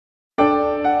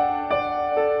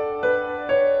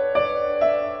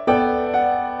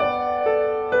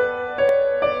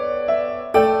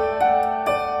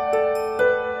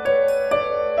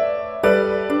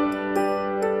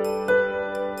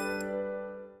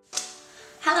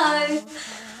Hello.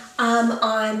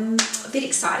 I'm a bit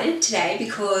excited today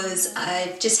because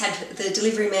I've just had the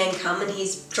delivery man come and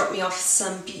he's dropped me off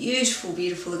some beautiful,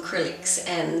 beautiful acrylics,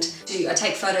 and I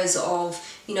take photos of,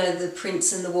 you know, the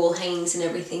prints and the wall hangings and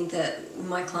everything that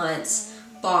my clients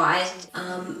buy,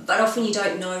 but often you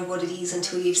don't know what it is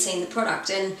until you've seen the product.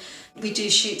 And we do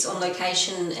shoots on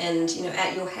location and, you know,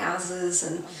 at your houses,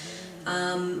 and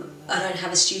I don't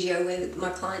have a studio where my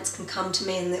clients can come to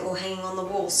me and they're all hanging on the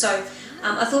wall. So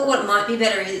I thought what might be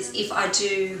better is if I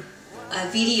do a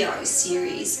video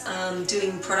series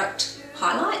doing product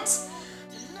highlights.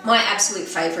 My absolute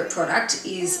favourite product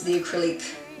is the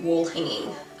acrylic wall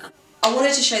hanging. I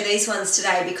wanted to show these ones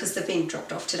today because they've been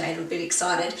dropped off today and I'm a bit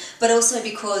excited, but also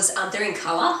because they're in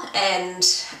colour, and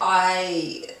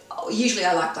usually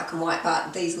I like black and white,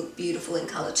 but these look beautiful in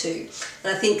colour too.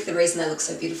 And I think the reason they look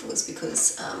so beautiful is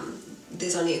because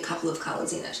there's only a couple of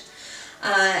colours in it.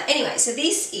 Anyway, so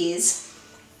this is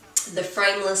the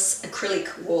frameless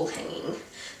acrylic wall hanging.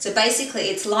 So basically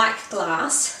it's like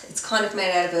glass, it's kind of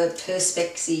made out of a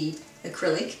perspex-y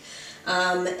acrylic,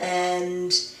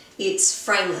 and it's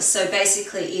frameless, so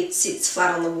basically it sits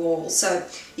flat on the wall. So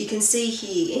you can see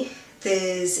here,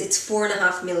 it's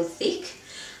 4.5mm thick,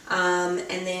 and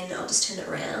then I'll just turn it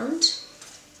around.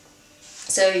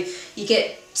 So you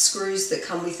get screws that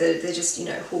come with it, they're just, you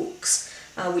know, hooks,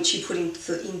 which you put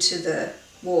into the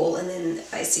wall, and then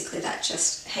basically that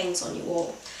just hangs on your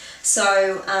wall.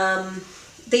 So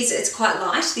it's quite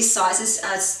light. This size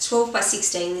is 12 by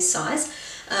 16, this size.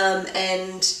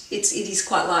 And it is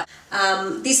quite light.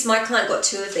 My client got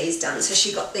 2 of these done, so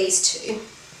she got these 2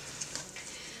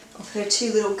 of her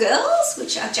 2 little girls,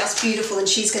 which are just beautiful, and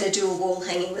she's going to do a wall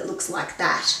hanging that looks like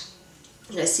that,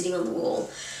 you know, sitting on the wall.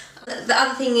 The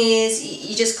other thing is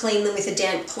you just clean them with a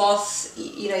damp cloth.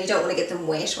 You know, you don't want to get them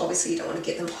wet, obviously you don't want to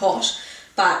get them hot,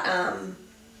 but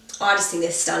I just think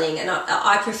they're stunning, and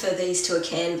I prefer these to a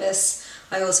canvas.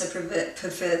 I also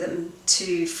prefer them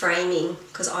to framing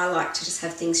because I like to just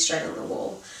have things straight on the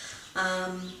wall.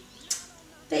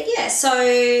 But yeah, so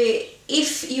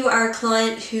if you are a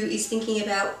client who is thinking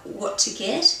about what to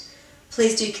get,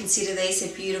 please do consider these,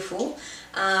 they're beautiful.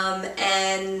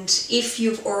 And if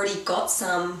you've already got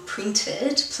some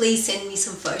printed, please send me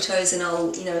some photos and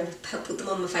I'll, you know, put them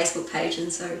on my Facebook page,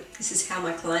 and so this is how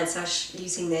my clients are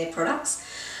using their products.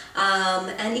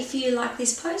 And if you like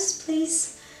this post,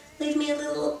 please leave me a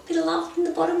little bit of love in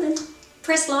the bottom and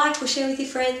press like or share with your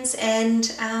friends,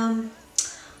 and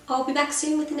I'll be back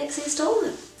soon with the next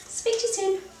installment. Speak to you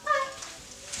soon.